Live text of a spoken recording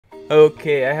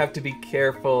Okay, I have to be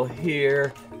careful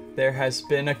here. There has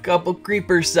been a couple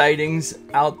creeper sightings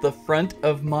out the front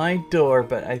of my door,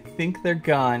 but I think they're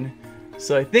gone.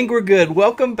 So I think we're good.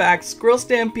 Welcome back, Squirrel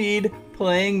Stampede,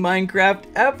 playing Minecraft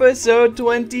episode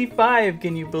 25.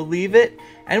 Can you believe it?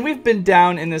 And we've been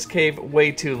down in this cave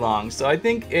way too long, so I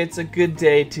think it's a good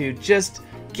day to just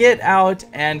get out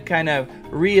and kind of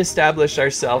re-establish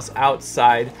ourselves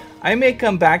outside. I may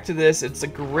come back to this. It's a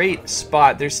great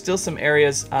spot. There's still some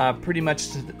areas pretty much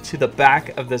to the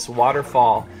back of this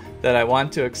waterfall that I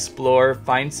want to explore,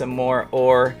 find some more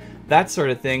ore, that sort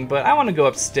of thing. But I want to go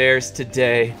upstairs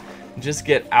today and just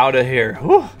get out of here.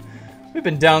 Whew. We've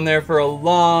been down there for a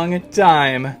long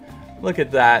time. Look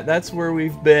at that. That's where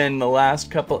we've been the last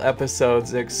couple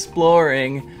episodes,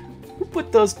 exploring. Who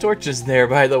put those torches there,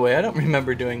 by the way? I don't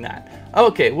remember doing that.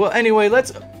 Okay, well, anyway,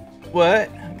 let's... What?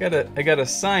 I got a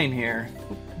sign here.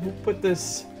 Who put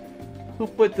this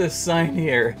sign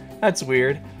here? That's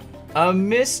weird. A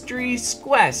mystery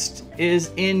sQuest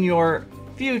is in your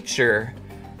future.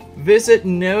 Visit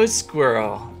No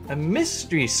Squirrel. A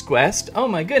mystery sQuest? Oh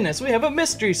my goodness, we have a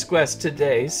mystery sQuest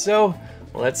today. So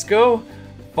let's go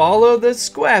follow this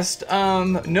quest.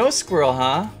 No Squirrel,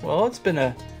 huh? Well, it's been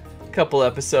a couple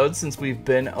episodes since we've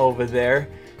been over there.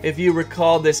 If you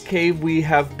recall, this cave we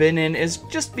have been in is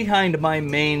just behind my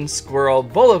main squirrel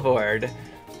boulevard.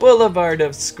 Boulevard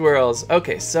of squirrels.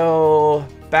 Okay, so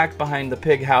back behind the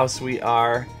pig house we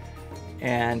are.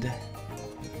 And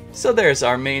so there's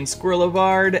our main squirrel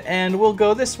boulevard, and we'll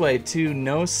go this way to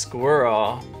No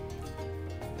Squirrel.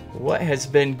 What has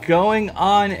been going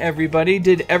on, everybody?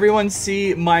 Did everyone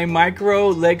see my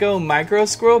Lego micro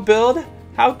squirrel build?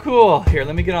 How cool. Here,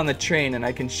 let me get on the train and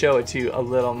I can show it to you a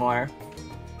little more.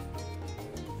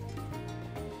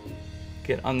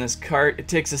 Get on this cart. It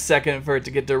takes a second for it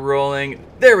to get to rolling.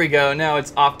 There we go. Now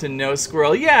it's off to No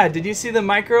Squirrel. Yeah, did you see the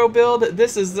micro build?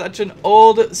 This is such an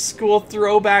old school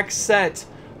throwback set.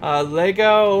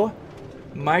 Lego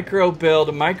micro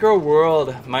build, micro world,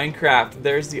 Minecraft.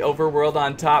 There's the overworld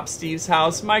on top. Steve's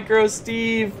house. Micro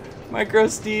Steve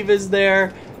is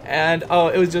there. And oh,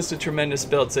 it was just a tremendous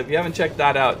build. So if you haven't checked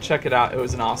that out, check it out. It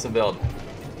was an awesome build.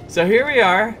 So here we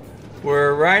are.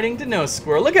 We're riding to No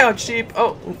Squirrel. Look out, sheep!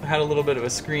 Oh, had a little bit of a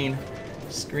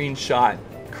screenshot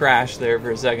crash there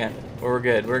for a second. But we're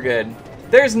good, we're good.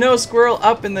 There's No Squirrel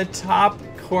up in the top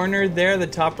corner there, the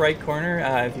top right corner,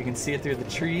 if you can see it through the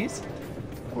trees.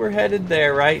 We're headed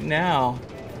there right now.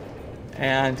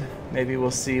 And maybe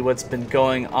we'll see what's been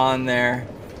going on there.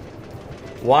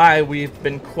 Why we've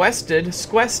been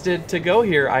squested to go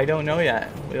here, I don't know yet.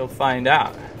 We'll find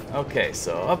out. Okay,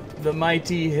 so up the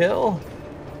mighty hill.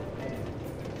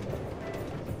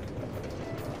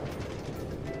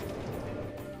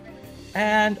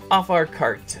 And off our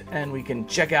cart, and we can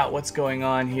check out what's going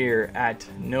on here at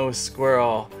No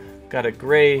Squirrel. Got a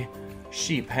gray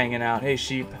sheep hanging out. Hey,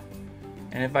 sheep.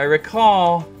 And if I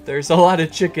recall, there's a lot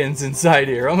of chickens inside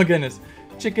here. Oh my goodness,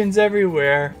 chickens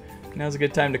everywhere. Now's a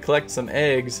good time to collect some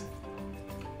eggs.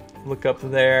 Look up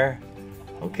there.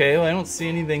 Okay, well, I don't see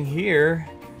anything here.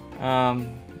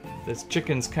 These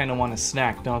chickens kind of want a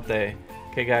snack, don't they?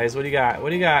 Okay, guys, what do you got?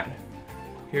 What do you got?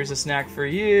 Here's a snack for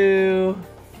you.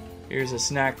 Here's a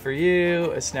snack for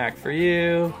you, a snack for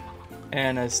you,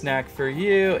 and a snack for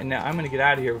you. And now I'm gonna get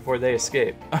out of here before they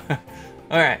escape.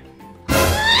 Alright.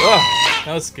 Oh,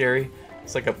 that was scary.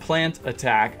 It's like a plant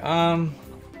attack.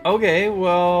 Okay,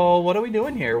 well, what are we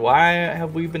doing here? Why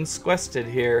have we been squested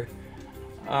here?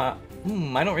 I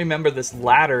don't remember this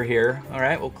ladder here.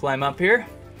 Alright, we'll climb up here.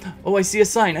 Oh, I see a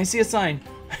sign, I see a sign.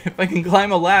 If I can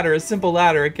climb a ladder, a simple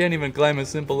ladder, I can't even climb a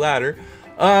simple ladder.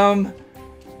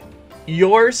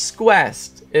 Your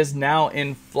sQuest is now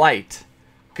in flight.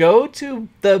 Go to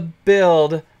the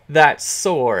build that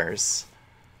soars.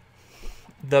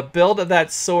 The build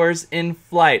that soars in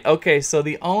flight. Okay, so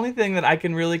the only thing that I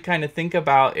can really kind of think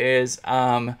about is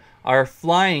our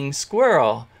flying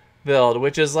squirrel build,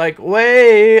 which is like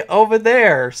way over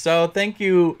there. So thank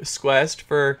you, sQuest,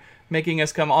 for making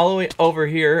us come all the way over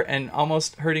here and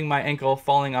almost hurting my ankle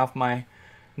falling off my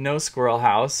No Squirrel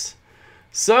house.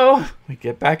 So we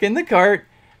get back in the cart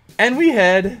and we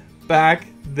head back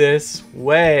this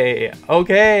way.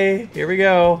 Okay, here we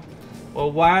go.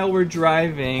 Well, while we're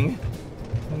driving,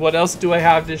 what else do I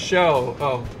have to show?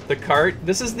 Oh, the cart.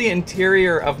 This is the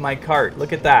interior of my cart.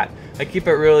 Look at that. I keep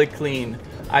it really clean.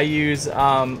 I use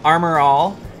Armor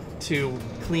All to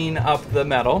clean up the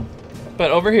metal.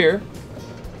 But over here,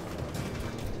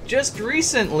 just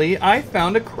recently I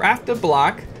found a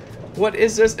craft-a-block. What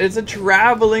is this? It's a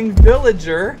traveling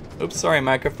villager. Oops, sorry,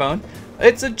 microphone.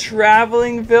 It's a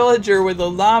traveling villager with a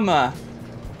llama.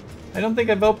 I don't think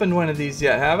I've opened one of these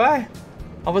yet, have I?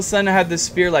 All of a sudden I had this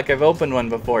fear like I've opened one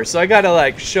before. So I gotta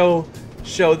like show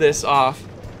this off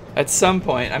at some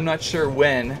point. I'm not sure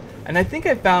when. And I think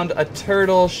I found a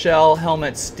turtle, shell,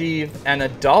 helmet, Steve, and a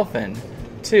dolphin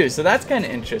too. So that's kind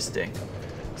of interesting.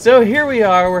 So here we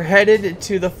are. We're headed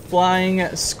to the flying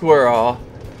squirrel.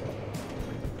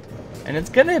 And it's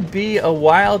gonna be a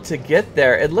while to get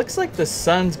there. It looks like the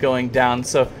sun's going down.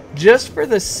 So just for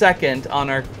the second on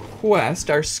our quest,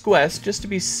 our sQuest, just to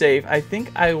be safe, I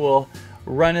think I will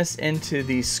run us into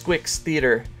the Squirrel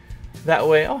Theater. That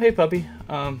way, oh hey puppy,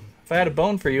 if I had a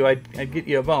bone for you, I'd get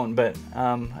you a bone, but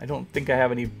I don't think I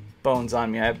have any bones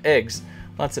on me. I have eggs,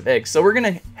 lots of eggs. So we're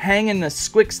gonna hang in the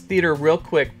Squirrel Theater real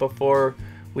quick before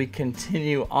we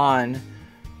continue on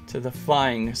to the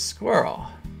flying squirrel.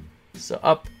 So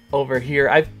up over here,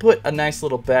 I've put a nice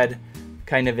little bed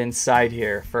kind of inside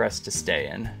here for us to stay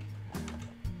in.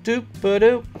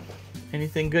 Doop-ba-doop.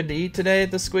 Anything good to eat today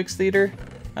at the Squirrel Theater?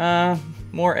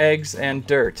 More eggs and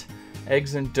dirt.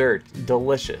 Eggs and dirt.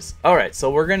 Delicious. Alright,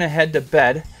 so we're gonna head to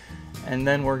bed, and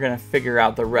then we're gonna figure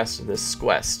out the rest of this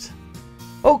quest.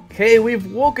 Okay,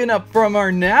 we've woken up from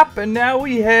our nap, and now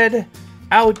we head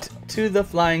out to the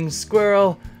flying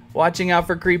squirrel, watching out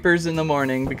for creepers in the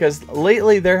morning, because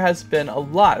lately there has been a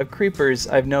lot of creepers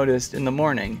I've noticed in the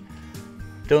morning.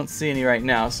 Don't see any right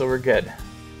now, so we're good.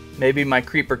 Maybe my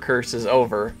creeper curse is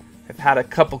over. I've had a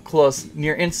couple close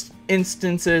near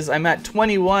instances. I'm at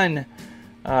 21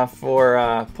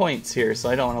 for points here, so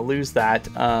I don't want to lose that.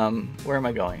 Where am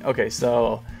I going? Okay,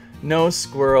 so no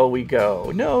squirrel we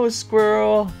go. No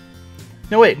squirrel.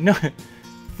 No, wait, no.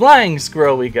 Flying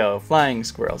squirrel we go. Flying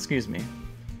squirrel, excuse me.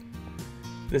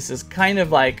 This is kind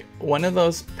of like one of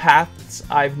those paths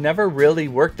I've never really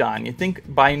worked on. You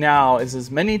think by now,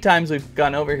 as many times we've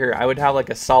gone over here, I would have like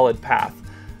a solid path.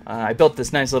 I built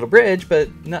this nice little bridge,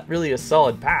 but not really a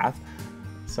solid path.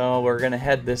 So we're gonna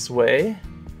head this way.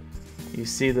 You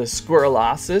see the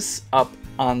Squirrelosis up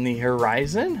on the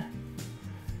horizon.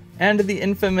 And the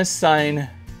infamous sign,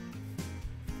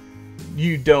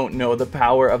 you don't know the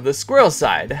power of the squirrel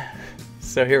side.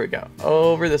 So here we go,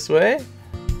 over this way.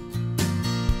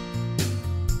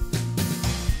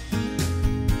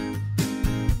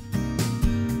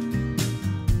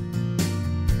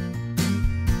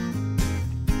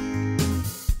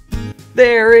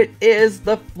 There it is,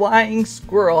 the flying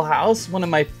squirrel house, one of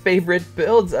my favorite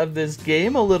builds of this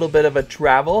game. A little bit of a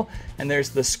travel, and there's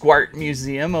the Squart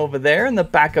Museum over there and the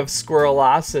back of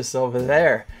Squirrelosis over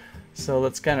there. So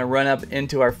let's kind of run up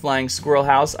into our flying squirrel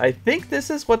house. I think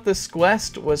this is what the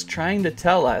sQuest was trying to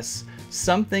tell us.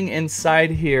 Something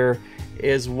inside here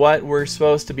is what we're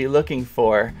supposed to be looking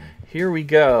for. Here we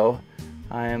go.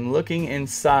 I am looking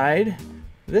inside.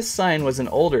 This sign was an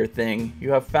older thing.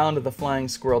 You have found the flying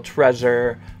squirrel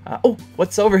treasure. Oh,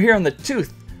 what's over here on the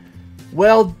tooth?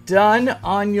 Well done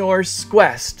on your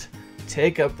sQuest.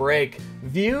 Take a break.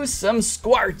 View some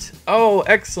squart. Oh,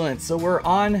 excellent. So we're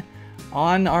on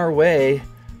our way.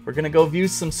 We're gonna go view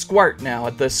some squart now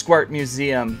at the Squart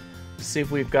Museum. See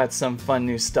if we've got some fun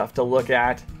new stuff to look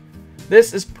at.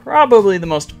 This is probably the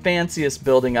most fanciest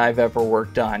building I've ever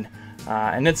worked on.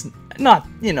 And it's not,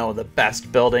 you know, the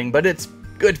best building, but it's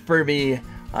good for me.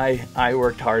 I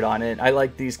worked hard on it. I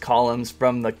like these columns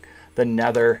from the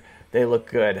nether. They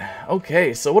look good.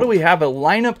 Okay, so what do we have? A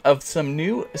lineup of some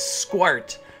new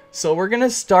squart. So we're gonna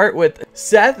start with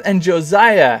Seth and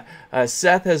Josiah.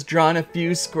 Seth has drawn a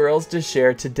few squirrels to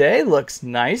share today. Looks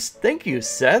nice. Thank you,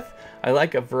 Seth. I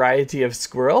like a variety of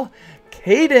squirrel.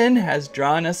 Caden has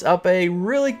drawn us up a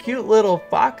really cute little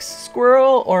fox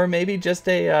squirrel, or maybe just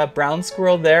a brown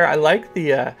squirrel there. I like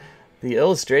the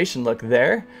illustration look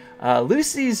there.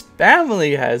 Lucy's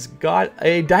family has got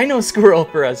a dino squirrel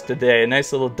for us today. A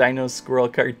nice little dino squirrel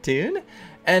cartoon.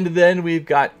 And then we've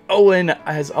got Owen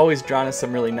has always drawn us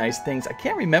some really nice things. I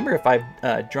can't remember if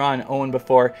I've drawn Owen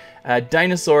before.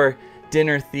 Dinosaur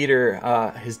Dinner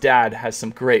Theater, his dad has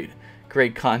some great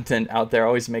content out there.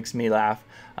 Always makes me laugh.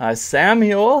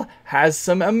 Samuel has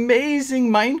some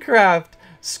amazing Minecraft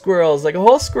squirrels, like a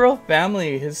whole squirrel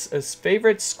family. His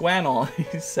favorite Squannel,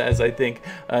 he says, I think.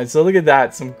 So look at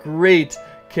that, some great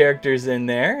characters in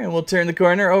there. And we'll turn the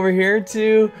corner over here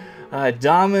to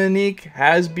Dominique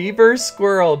has Beaver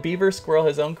Squirrel. Beaver Squirrel,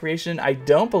 his own creation. I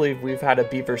don't believe we've had a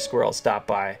Beaver Squirrel stop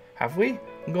by. Have we?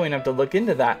 I'm going to have to look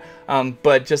into that.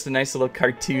 But just a nice little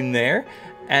cartoon there.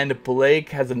 And Blake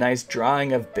has a nice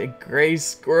drawing of Big Gray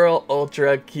Squirrel,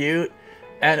 ultra cute.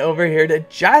 And over here to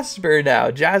Jasper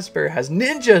now. Jasper has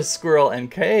Ninja Squirrel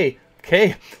and Kai,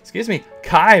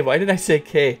 why did I say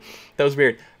K? That was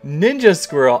weird. Ninja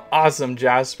Squirrel, awesome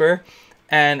Jasper.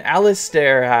 And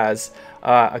Alistair has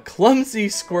a clumsy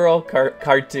squirrel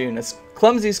cartoon. A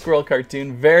clumsy squirrel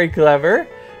cartoon, very clever.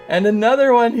 And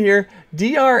another one here,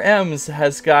 DRM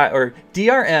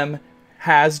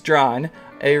has drawn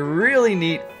a really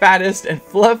neat, fattest and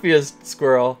fluffiest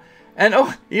squirrel. And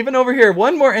oh, even over here,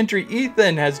 one more entry.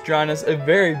 Ethan has drawn us a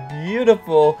very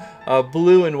beautiful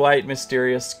blue and white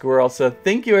mysterious squirrel. So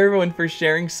thank you everyone for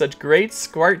sharing such great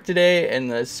Squart today in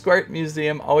the Squart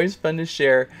Museum. Always fun to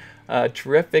share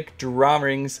terrific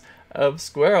drawings of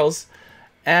squirrels.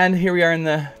 And here we are in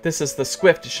this is the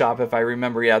Squirrel shop, if I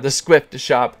remember. Yeah, the Squirrel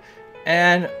shop.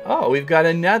 And oh, we've got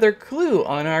another clue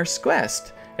on our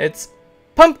SQuest. It's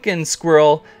Pumpkin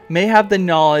Squirrel may have the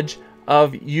knowledge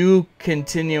of you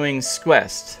continuing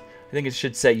SQuest. I think it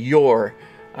should say your.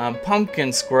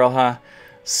 Pumpkin Squirrel, huh?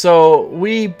 So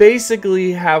we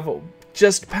basically have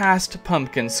just passed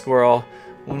Pumpkin Squirrel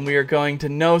when we are going to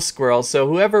No Squirrel. So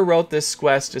whoever wrote this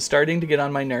SQuest is starting to get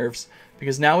on my nerves,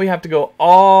 because now we have to go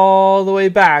all the way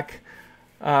back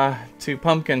to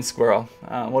Pumpkin Squirrel.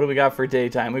 What do we got for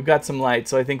daytime? We've got some light,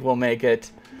 so I think we'll make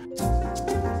it.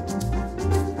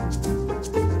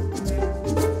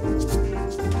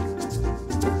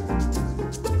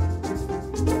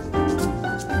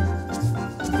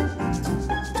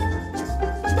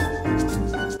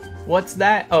 What's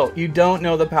that? Oh, you don't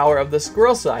know the power of the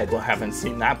squirrel side. Well, haven't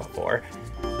seen that before.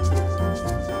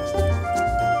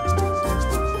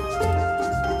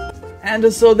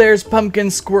 And so there's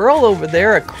Pumpkin Squirrel over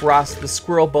there across the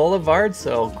Squirrel Boulevard.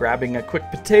 So grabbing a quick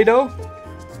potato,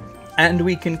 and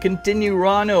we can continue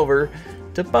on over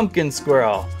to Pumpkin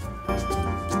Squirrel.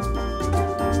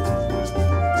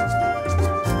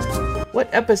 What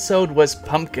episode was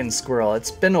Pumpkin Squirrel?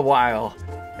 It's been a while.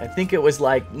 I think it was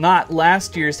like not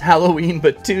last year's Halloween,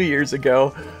 but 2 years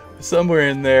ago, somewhere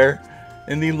in there,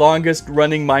 in the longest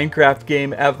running Minecraft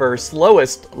game ever,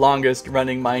 slowest longest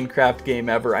running Minecraft game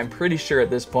ever, I'm pretty sure at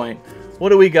this point. What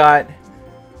do we got?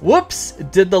 Whoops!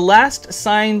 Did the last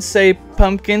sign say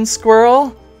Pumpkin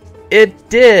Squirrel? It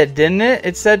did, didn't it?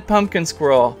 It said Pumpkin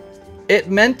Squirrel. It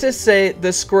meant to say the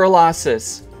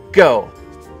Squirrelosis. Go.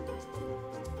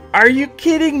 Are you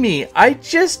kidding me? I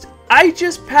just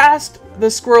passed the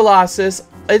Squirrelosis.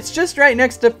 It's just right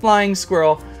next to Flying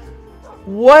Squirrel.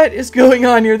 What is going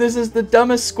on here? This is the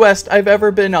dumbest quest I've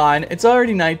ever been on. It's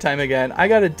already nighttime again. I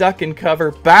gotta duck and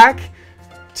cover back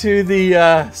to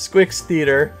the Squix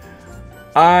Theater.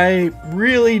 I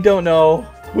really don't know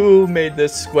who made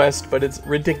this quest, but it's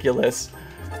ridiculous.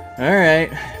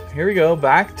 Alright, here we go.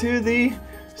 Back to the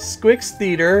Squix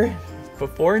Theater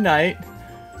before night.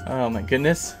 Oh my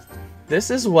goodness. This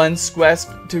is one quest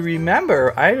to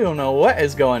remember. I don't know what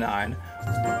is going on.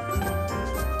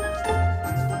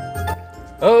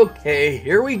 Okay,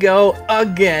 here we go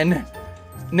again.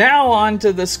 Now on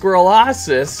to the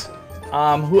Squirrelosis.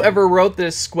 Whoever wrote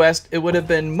this quest, it would have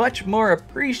been much more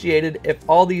appreciated if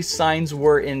all these signs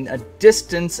were in a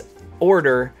distance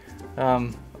order,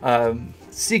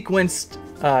 sequenced,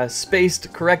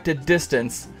 spaced, corrected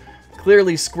distance.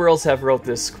 Clearly squirrels have wrote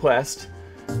this quest.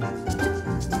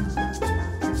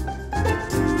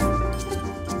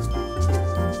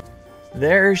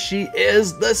 There she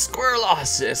is, the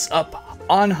Squirrelosis, up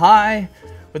on high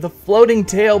with a floating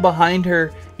tail behind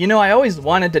her. You know, I always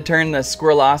wanted to turn the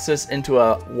Squirrelosis into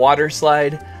a water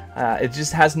slide. It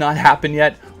just has not happened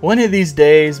yet. One of these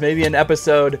days, maybe in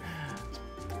episode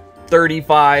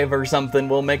 35 or something,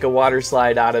 we'll make a water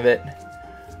slide out of it.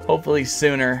 Hopefully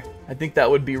sooner. I think that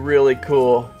would be really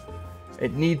cool.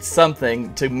 It needs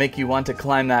something to make you want to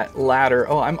climb that ladder.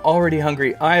 Oh, I'm already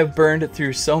hungry. I have burned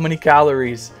through so many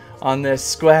calories on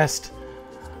this quest.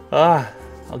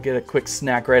 I'll get a quick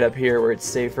snack right up here where it's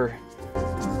safer.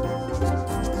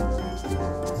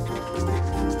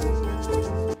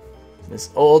 This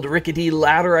old rickety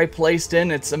ladder I placed in,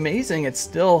 it's amazing. It's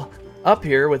still up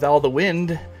here with all the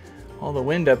wind. All the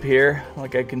wind up here.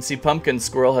 Like I can see Pumpkin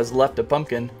Squirrel has left a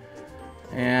pumpkin.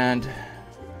 And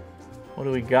what do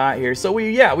we got here? So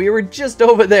we were just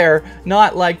over there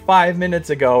not like 5 minutes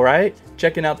ago, right?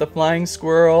 Checking out the Flying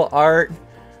Squirrel art.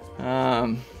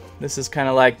 This is kind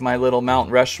of like my little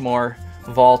Mount Rushmore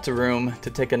vault room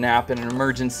to take a nap in an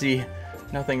emergency.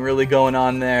 Nothing really going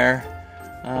on there.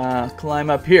 Climb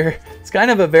up here. It's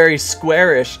kind of a very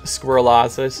squarish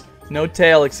Squirrelosis. No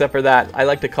tail except for that. I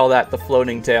like to call that the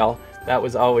floating tail. That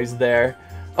was always there.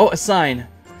 Oh, a sign.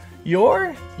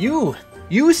 You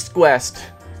Squest.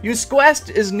 You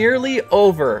Squest is nearly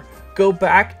over. Go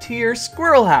back to your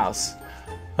squirrel house.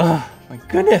 Oh, my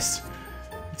goodness.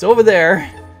 It's over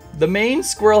there. The main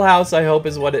squirrel house, I hope,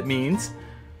 is what it means.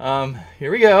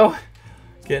 Here we go.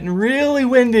 Getting really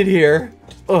winded here.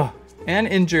 Oh, and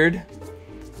injured.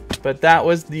 But that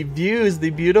was the views,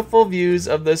 the beautiful views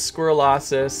of the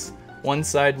Squirrelosis. One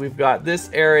side we've got this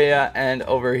area, and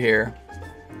over here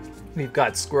we've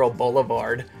got Squirrel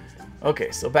Boulevard.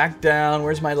 Okay, so back down.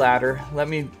 Where's my ladder? Let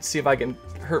me see if I can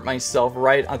hurt myself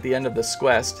right at the end of this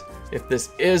quest. If this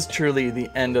is truly the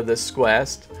end of this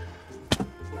quest.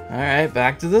 Alright,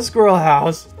 back to the squirrel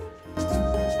house.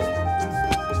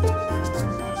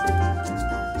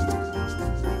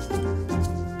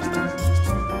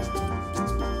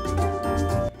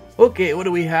 Okay, what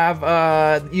do we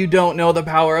have? You don't know the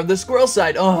power of the squirrel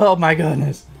side. Oh my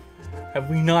goodness.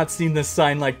 Have we not seen this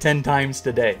sign like 10 times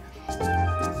today?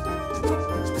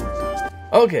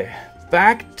 Okay,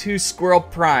 back to Squirrel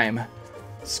Prime.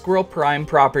 Squirrel Prime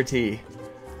property.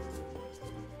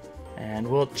 And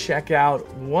we'll check out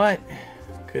what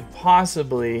could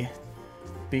possibly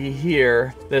be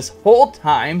here this whole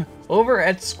time. Over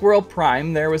at Squirrel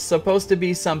Prime, there was supposed to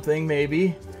be something,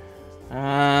 maybe.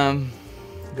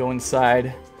 Go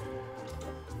inside.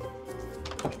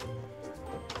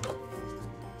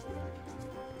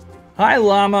 Hi,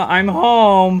 llama, I'm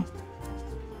home.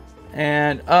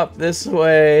 And up this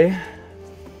way,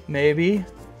 maybe.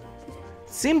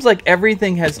 Seems like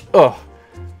everything has... Oh,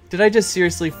 did I just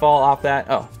seriously fall off that?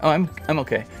 Oh, I'm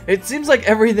okay. It seems like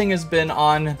everything has been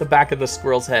on the back of the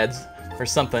squirrels' heads or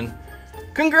something.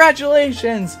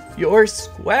 Congratulations! Your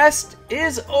quest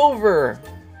is over!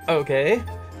 Okay.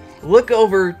 Look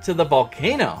over to the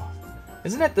volcano.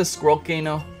 Isn't it the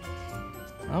Squirrelcano?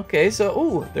 Okay, so,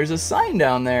 ooh, there's a sign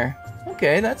down there.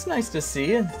 Okay, that's nice to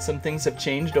see. Some things have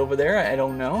changed over there. I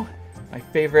don't know. My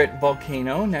favorite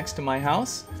volcano next to my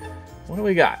house. What do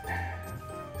we got?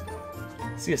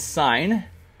 See a sign.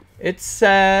 It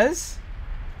says,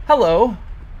 hello.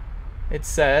 It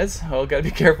says, oh, gotta be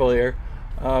careful here.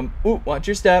 Ooh, watch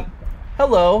your step.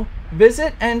 Hello.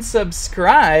 Visit and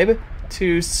subscribe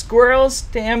to Squirrel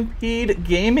Stampede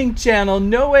gaming channel.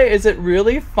 No way, is it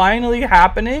really finally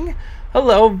happening?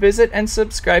 Hello, visit and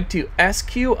subscribe to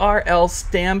SQRL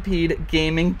Stampede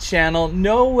gaming channel.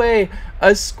 No way,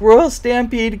 a Squirrel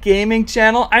Stampede gaming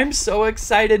channel. I'm so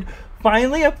excited.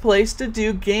 Finally a place to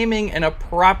do gaming in a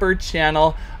proper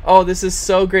channel. Oh, this is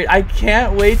so great. I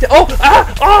can't wait to... Oh!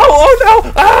 Ah! Oh! Oh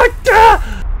no! Ah! Ah!